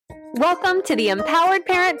Welcome to the Empowered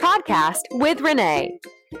Parent Podcast with Renee.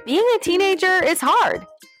 Being a teenager is hard.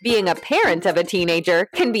 Being a parent of a teenager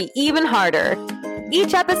can be even harder.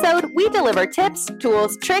 Each episode, we deliver tips,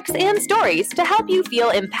 tools, tricks, and stories to help you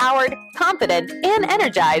feel empowered, confident, and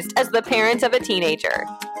energized as the parent of a teenager.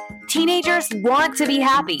 Teenagers want to be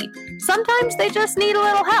happy. Sometimes they just need a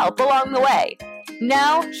little help along the way.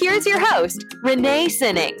 Now, here's your host, Renee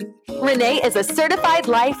Sinning. Renee is a certified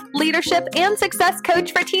life, leadership, and success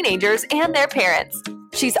coach for teenagers and their parents.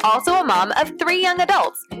 She's also a mom of 3 young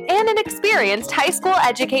adults and an experienced high school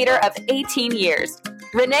educator of 18 years.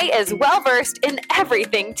 Renee is well-versed in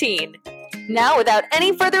everything teen. Now, without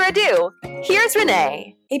any further ado, here's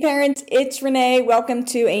Renee. Hey parents, it's Renee. Welcome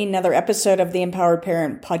to another episode of the Empowered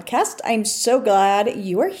Parent Podcast. I'm so glad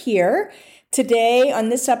you are here. Today on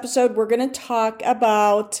this episode, we're going to talk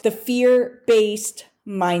about the fear-based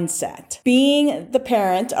mindset. Being the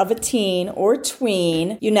parent of a teen or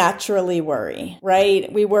tween, you naturally worry,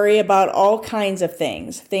 right? We worry about all kinds of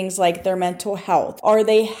things. Things like their mental health. Are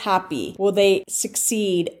they happy? Will they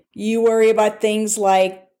succeed? You worry about things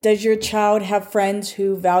like, does your child have friends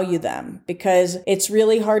who value them? Because it's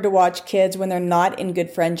really hard to watch kids when they're not in good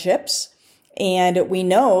friendships. And we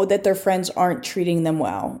know that their friends aren't treating them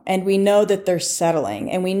well. And we know that they're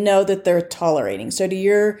settling. And we know that they're tolerating. So do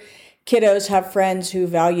your kiddos have friends who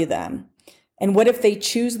value them? And what if they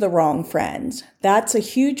choose the wrong friends? That's a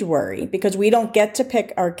huge worry because we don't get to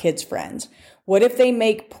pick our kids' friends. What if they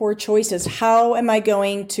make poor choices? How am I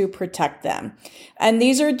going to protect them? And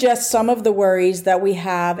these are just some of the worries that we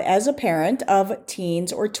have as a parent of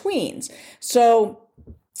teens or tweens. So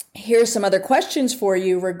here's some other questions for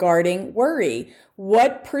you regarding worry.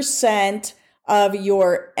 What % of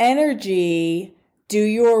your energy do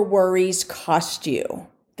your worries cost you?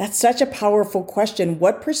 That's such a powerful question.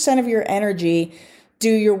 What % of your energy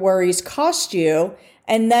do your worries cost you?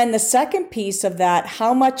 And then the second piece of that,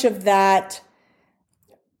 how much of that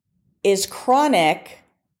is chronic,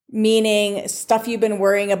 meaning stuff you've been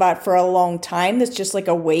worrying about for a long time that's just like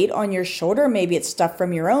a weight on your shoulder. Maybe it's stuff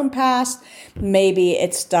from your own past. Maybe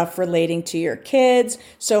it's stuff relating to your kids.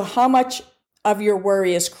 So how much of your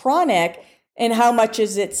worry is chronic and how much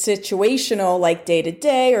is it situational, like day to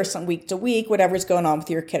day or some week to week, whatever's going on with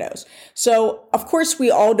your kiddos? So of course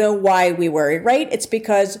we all know why we worry, right? It's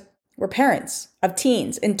because we're parents of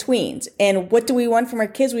teens and tweens. And what do we want from our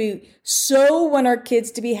kids? We so want our kids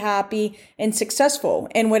to be happy and successful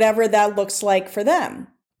in whatever that looks like for them.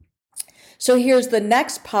 So here's the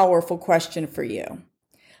next powerful question for you.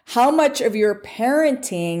 How much of your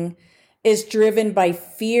parenting is driven by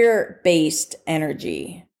fear-based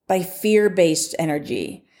energy? By fear-based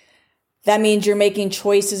energy. That means you're making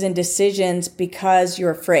choices and decisions because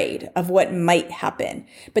you're afraid of what might happen.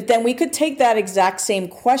 But then we could take that exact same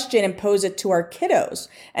question and pose it to our kiddos.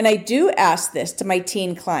 And I do ask this to my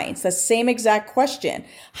teen clients, the same exact question.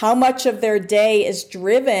 How much of their day is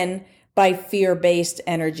driven by fear-based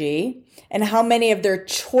energy? And how many of their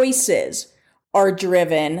choices are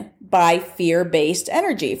driven by fear-based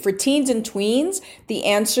energy? For teens and tweens, the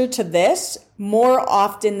answer to this, more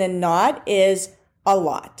often than not, is a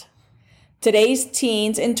lot. Today's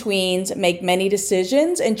teens and tweens make many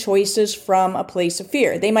decisions and choices from a place of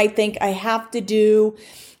fear. They might think, I have to do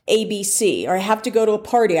ABC, or I have to go to a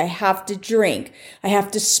party, I have to drink, I have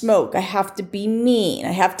to smoke, I have to be mean,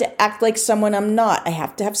 I have to act like someone I'm not, I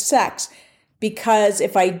have to have sex. Because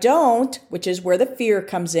if I don't, which is where the fear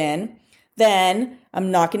comes in, then I'm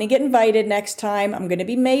not going to get invited next time. I'm going to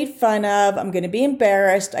be made fun of. I'm going to be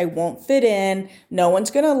embarrassed. I won't fit in. No one's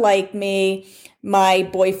going to like me. My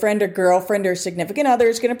boyfriend or girlfriend or significant other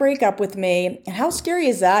is going to break up with me. And how scary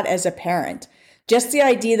is that as a parent? Just the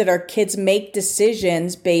idea that our kids make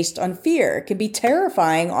decisions based on fear. It can be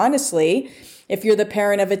terrifying, honestly, if you're the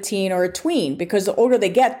parent of a teen or a tween, because the older they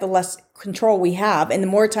get, the less control we have and the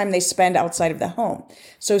more time they spend outside of the home.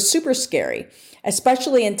 So super scary,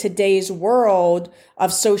 especially in today's world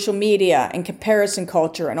of social media and comparison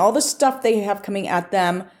culture and all the stuff they have coming at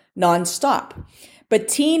them nonstop. But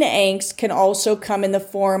teen angst can also come in the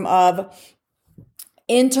form of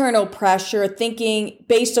internal pressure, thinking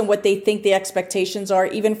based on what they think the expectations are,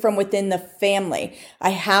 even from within the family.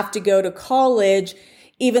 I have to go to college,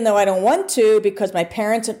 even though I don't want to, because my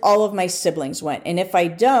parents and all of my siblings went. And if I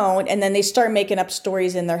don't, and then they start making up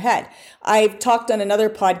stories in their head. I've talked on another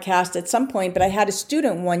podcast at some point, but I had a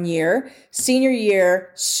student one year, senior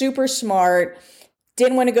year, super smart,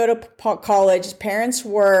 didn't want to go to college. His parents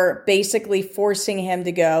were basically forcing him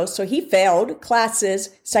to go. So he failed classes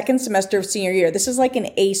second semester of senior year. This is like an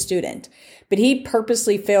A student, but he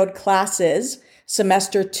purposely failed classes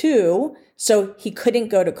semester 2 So he couldn't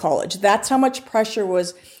go to college. That's how much pressure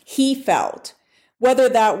he felt. Whether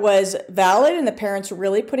that was valid and the parents were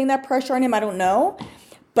really putting that pressure on him, I don't know.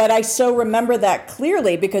 But I so remember that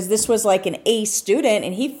clearly because this was like an A student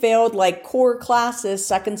and he failed like core classes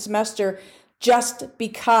second semester just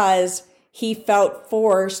because he felt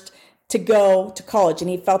forced to go to college and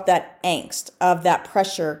he felt that angst of that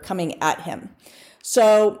pressure coming at him.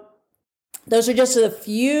 So those are just a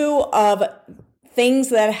few of things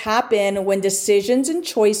that happen when decisions and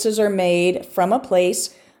choices are made from a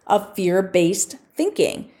place of fear-based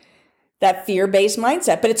thinking, that fear-based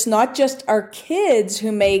mindset. But it's not just our kids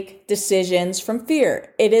who make decisions from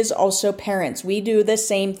fear. It is also parents. We do the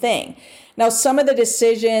same thing. Now, some of the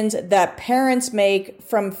decisions that parents make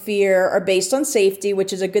from fear are based on safety,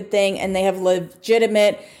 which is a good thing, and they have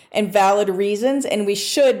legitimate and valid reasons, and we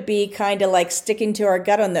should be kind of like sticking to our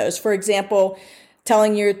gut on those. For example,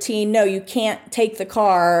 telling your teen, no, you can't take the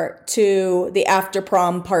car to the after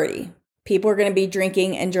prom party. People are going to be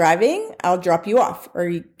drinking and driving. I'll drop you off, or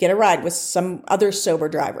you get a ride with some other sober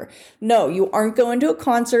driver. No, you aren't going to a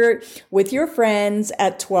concert with your friends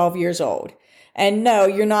at 12 years old. And no,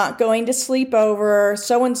 you're not going to sleep over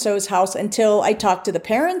so-and-so's house until I talk to the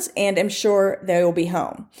parents and am sure they will be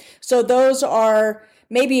home. So those are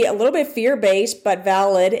maybe a little bit fear-based, but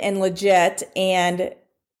valid and legit and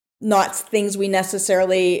not things we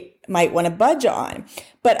necessarily might want to budge on.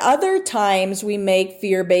 But other times we make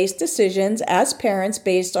fear-based decisions as parents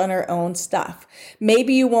based on our own stuff.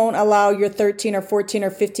 Maybe you won't allow your 13 or 14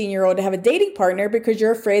 or 15-year-old to have a dating partner because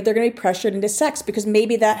you're afraid they're going to be pressured into sex, because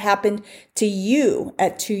maybe that happened to you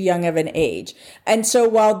at too young of an age. And so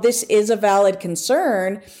while this is a valid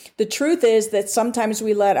concern, the truth is that sometimes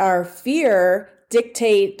we let our fear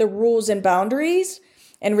dictate the rules and boundaries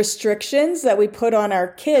and restrictions that we put on our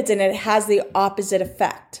kids, and it has the opposite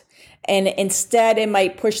effect. And instead, it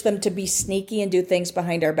might push them to be sneaky and do things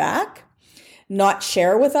behind our back, not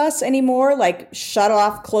share with us anymore, like shut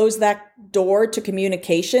off, close that door to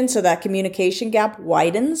communication so that communication gap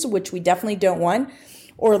widens, which we definitely don't want,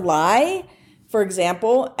 or lie, for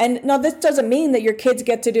example. And now this doesn't mean that your kids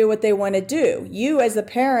get to do what they want to do. You as the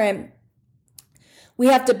parent, we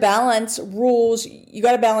have to balance rules. You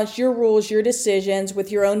got to balance your rules, your decisions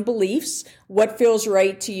with your own beliefs, what feels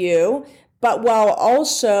right to you, but while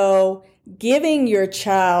also giving your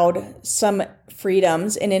child some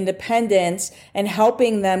freedoms and independence and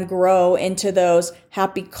helping them grow into those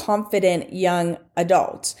happy, confident young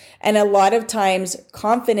adults. And a lot of times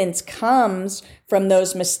confidence comes from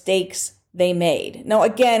those mistakes they made. Now,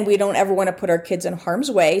 again, we don't ever want to put our kids in harm's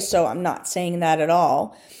way, so I'm not saying that at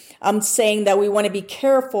all. I'm saying that we want to be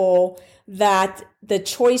careful that the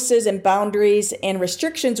choices and boundaries and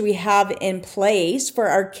restrictions we have in place for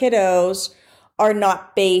our kiddos are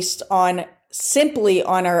not based on simply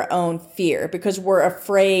on our own fear, because we're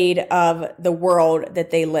afraid of the world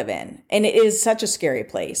that they live in. And it is such a scary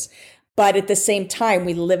place. But at the same time,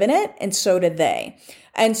 we live in it, and so do they.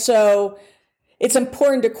 And so it's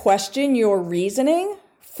important to question your reasoning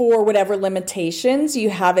for whatever limitations you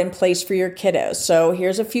have in place for your kiddos. So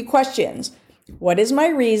here's a few questions. What is my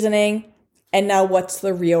reasoning? And now what's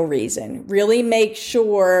the real reason? Really make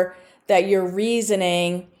sure that your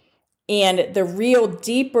reasoning and the real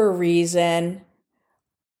deeper reason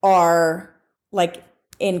are like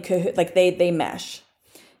they mesh.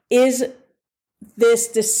 Is this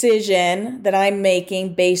decision that I'm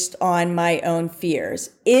making based on my own fears?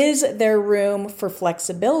 Is there room for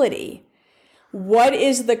flexibility? What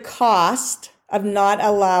is the cost of not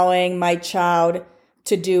allowing my child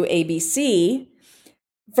to do ABC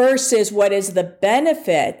versus what is the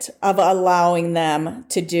benefit of allowing them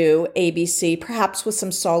to do ABC, perhaps with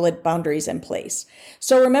some solid boundaries in place?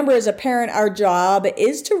 So remember, as a parent, our job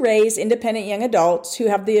is to raise independent young adults who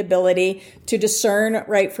have the ability to discern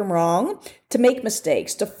right from wrong, to make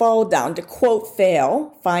mistakes, to fall down, to quote,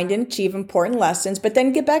 fail, find and achieve important lessons, but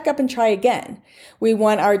then get back up and try again. We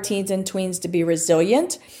want our teens and tweens to be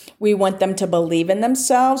resilient. We want them to believe in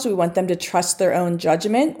themselves. We want them to trust their own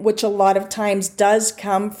judgment, which a lot of times does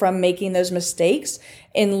come from making those mistakes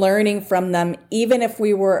and learning from them, even if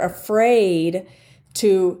we were afraid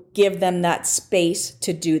to give them that space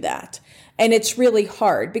to do that. And it's really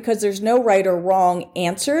hard because there's no right or wrong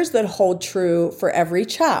answers that hold true for every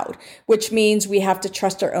child, which means we have to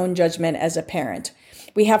trust our own judgment as a parent.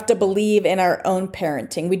 We have to believe in our own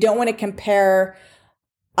parenting. We don't want to compare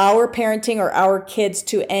our parenting or our kids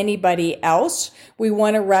to anybody else. We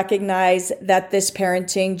want to recognize that this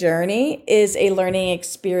parenting journey is a learning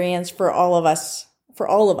experience for all of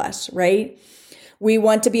us, right? We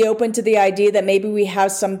want to be open to the idea that maybe we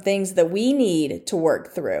have some things that we need to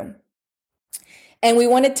work through. And we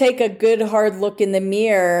want to take a good hard look in the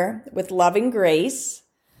mirror with loving grace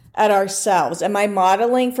at ourselves. Am I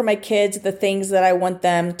modeling for my kids the things that I want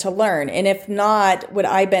them to learn? And if not, would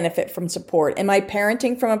I benefit from support? Am I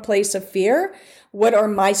parenting from a place of fear? What are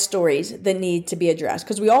my stories that need to be addressed?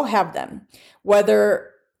 Because we all have them, whether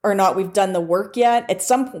or not we've done the work yet. At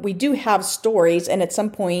some point, we do have stories, and at some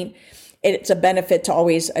point, it's a benefit to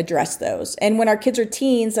always address those. And when our kids are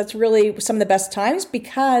teens, that's really some of the best times,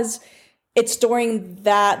 because it's during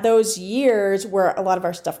those years where a lot of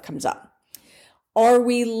our stuff comes up. Are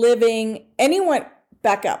we living living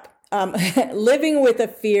with a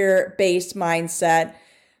fear-based mindset,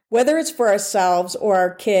 whether it's for ourselves or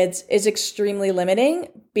our kids, is extremely limiting,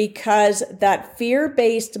 because that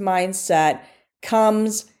fear-based mindset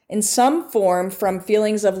comes in some form from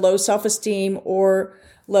feelings of low self-esteem or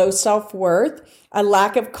low self-worth, a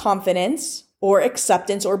lack of confidence or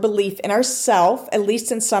acceptance or belief in ourself, at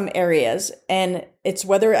least in some areas. And it's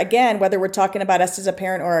whether we're talking about us as a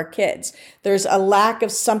parent or our kids, there's a lack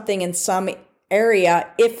of something in some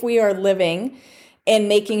area if we are living and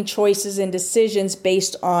making choices and decisions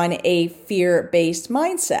based on a fear-based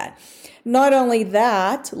mindset. Not only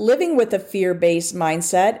that, living with a fear-based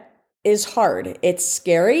mindset is hard. It's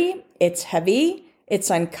scary, it's heavy,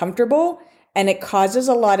 it's uncomfortable, and it causes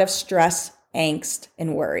a lot of stress, angst,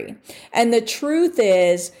 and worry. And the truth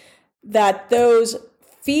is that those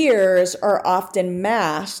fears are often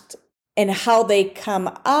masked, and how they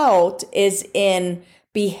come out is in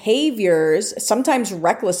behaviors, sometimes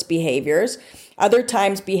reckless behaviors, other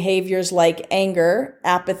times behaviors like anger,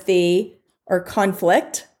 apathy, or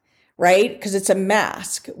conflict, right? Because it's a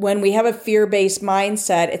mask. When we have a fear-based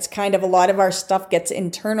mindset, it's kind of a lot of our stuff gets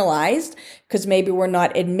internalized because maybe we're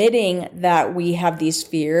not admitting that we have these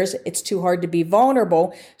fears. It's too hard to be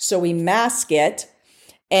vulnerable, so we mask it,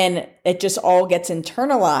 and it just all gets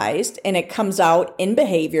internalized, and it comes out in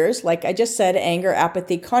behaviors, like I just said, anger,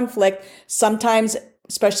 apathy, conflict. Sometimes,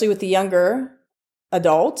 especially with the younger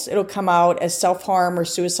adults, it'll come out as self-harm or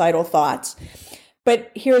suicidal thoughts.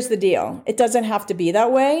 But here's the deal. It doesn't have to be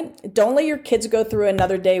that way. Don't let your kids go through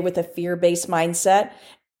another day with a fear-based mindset.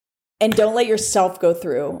 And don't let yourself go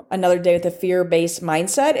through another day with a fear-based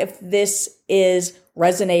mindset if this is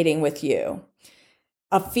resonating with you.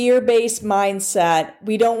 A fear-based mindset,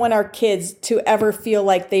 we don't want our kids to ever feel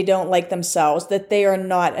like they don't like themselves, that they are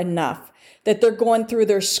not enough, that they're going through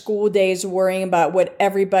their school days worrying about what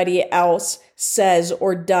everybody else says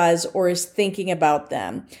or does or is thinking about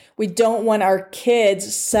them. We don't want our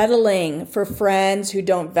kids settling for friends who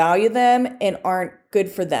don't value them and aren't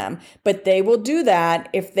good for them. But they will do that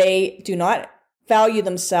if they do not value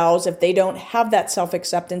themselves, if they don't have that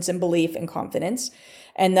self-acceptance and belief and confidence,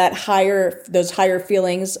 and those higher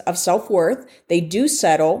feelings of self-worth. They do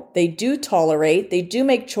settle, they do tolerate, they do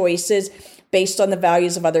make choices based on the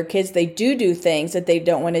values of other kids. They do things that they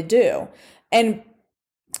don't want to do. And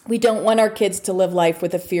we don't want our kids to live life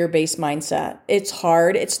with a fear-based mindset. It's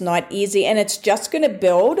hard, it's not easy, and it's just going to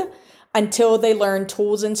build until they learn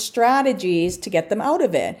tools and strategies to get them out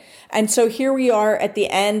of it. And so here we are at the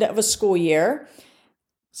end of a school year.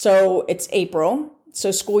 So it's April.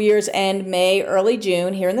 So school years end May, early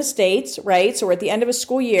June here in the States, right? So we're at the end of a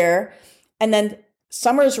school year, and then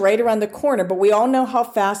summer is right around the corner, but we all know how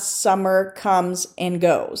fast summer comes and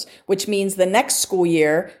goes, which means the next school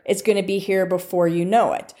year is going to be here before you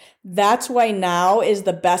know it. That's why now is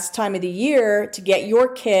the best time of the year to get your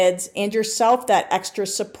kids and yourself that extra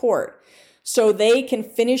support so they can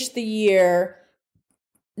finish the year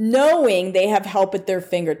knowing they have help at their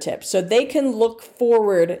fingertips, so they can look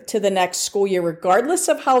forward to the next school year, regardless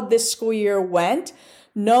of how this school year went,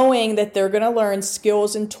 knowing that they're going to learn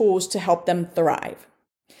skills and tools to help them thrive.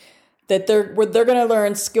 That they're going to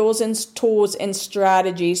learn skills and tools and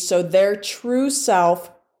strategies so their true self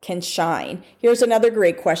can shine. Here's another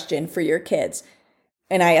great question for your kids.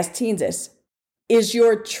 And I ask teens this: is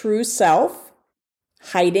your true self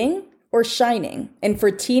hiding or shining? And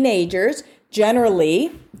for teenagers,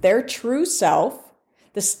 generally, their true self,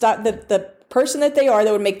 the person that they are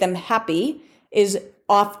that would make them happy, is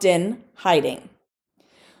often hiding.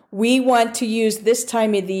 We want to use this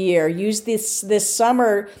time of the year, use this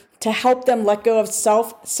summer to help them let go of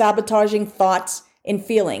self-sabotaging thoughts and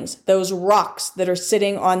feelings, those rocks that are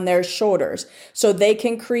sitting on their shoulders, so they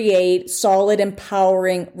can create solid,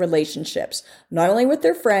 empowering relationships, not only with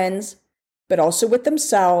their friends, but also with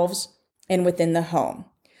themselves and within the home.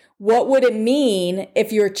 What would it mean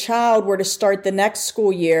if your child were to start the next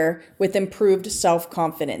school year with improved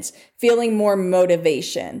self-confidence, feeling more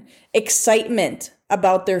motivation, excitement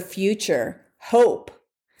about their future, hope,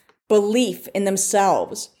 belief in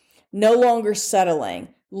themselves, no longer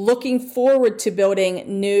settling, looking forward to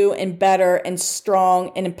building new and better and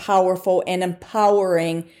strong and powerful and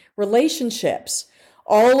empowering relationships.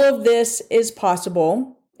 All of this is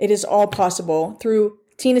possible. It is all possible through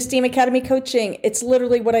Teen Esteem Academy coaching. It's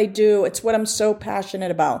literally what I do. It's what I'm so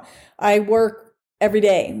passionate about. I work every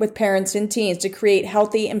day with parents and teens to create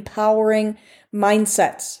healthy, empowering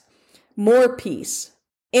mindsets, more peace,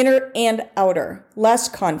 inner and outer, less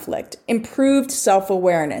conflict, improved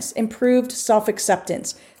self-awareness, improved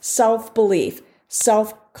self-acceptance, self-belief,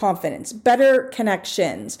 self-confidence, better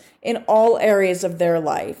connections in all areas of their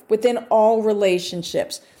life, within all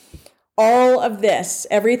relationships. All of this,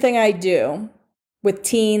 everything I do with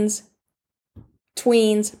teens,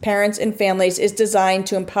 tweens, parents, and families is designed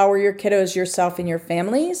to empower your kiddos, yourself, and your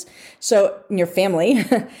families. So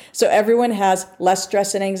everyone has less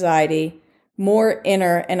stress and anxiety, more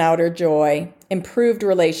inner and outer joy, improved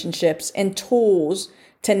relationships, and tools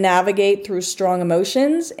to navigate through strong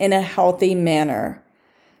emotions in a healthy manner.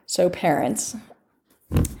 So parents,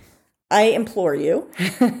 I implore you,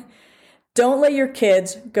 don't let your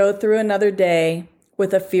kids go through another day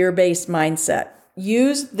with a fear-based mindset.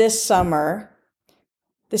 Use this summer.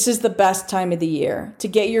 This is the best time of the year to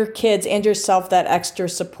get your kids and yourself that extra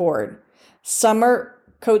support. Summer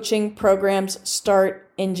coaching programs start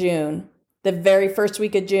in June, the very first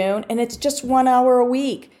week of June, and it's just 1 hour a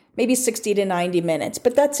week, maybe 60 to 90 minutes,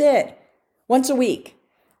 but that's it, once a week.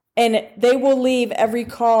 And they will leave every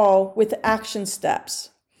call with action steps,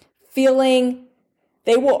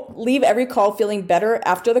 they will leave every call feeling better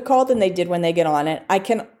after the call than they did when they get on it. I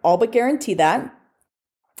can all but guarantee that.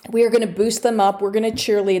 We are going to boost them up. We're going to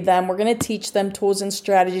cheerlead them. We're going to teach them tools and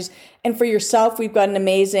strategies. And for yourself, we've got an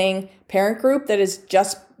amazing parent group that is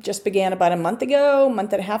just began about a month and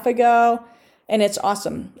a half ago. And it's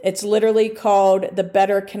awesome. It's literally called the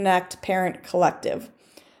Better Connect Parent Collective.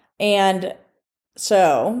 And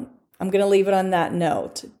so I'm going to leave it on that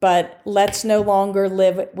note. But let's no longer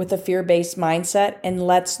live with a fear-based mindset, and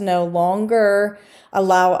let's no longer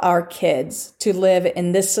allow our kids to live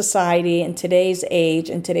in this society, in today's age,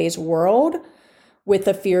 in today's world with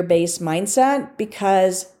a fear-based mindset,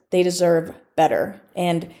 because they deserve better.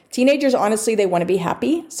 And teenagers, honestly, they want to be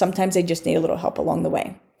happy. Sometimes they just need a little help along the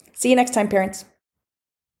way. See you next time, parents.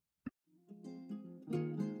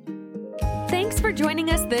 Thanks for joining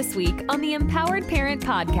us this week on the Empowered Parent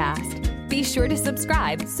Podcast. Be sure to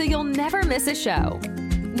subscribe so you'll never miss a show.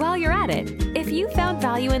 While you're at it, if you found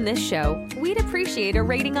value in this show, we'd appreciate a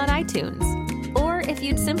rating on iTunes. Or if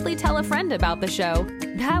you'd simply tell a friend about the show,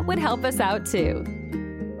 that would help us out too.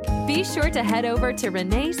 Be sure to head over to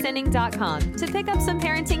reneesinning.com to pick up some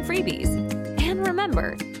parenting freebies. And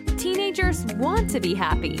remember, teenagers want to be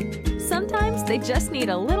happy. Sometimes they just need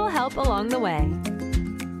a little help along the way.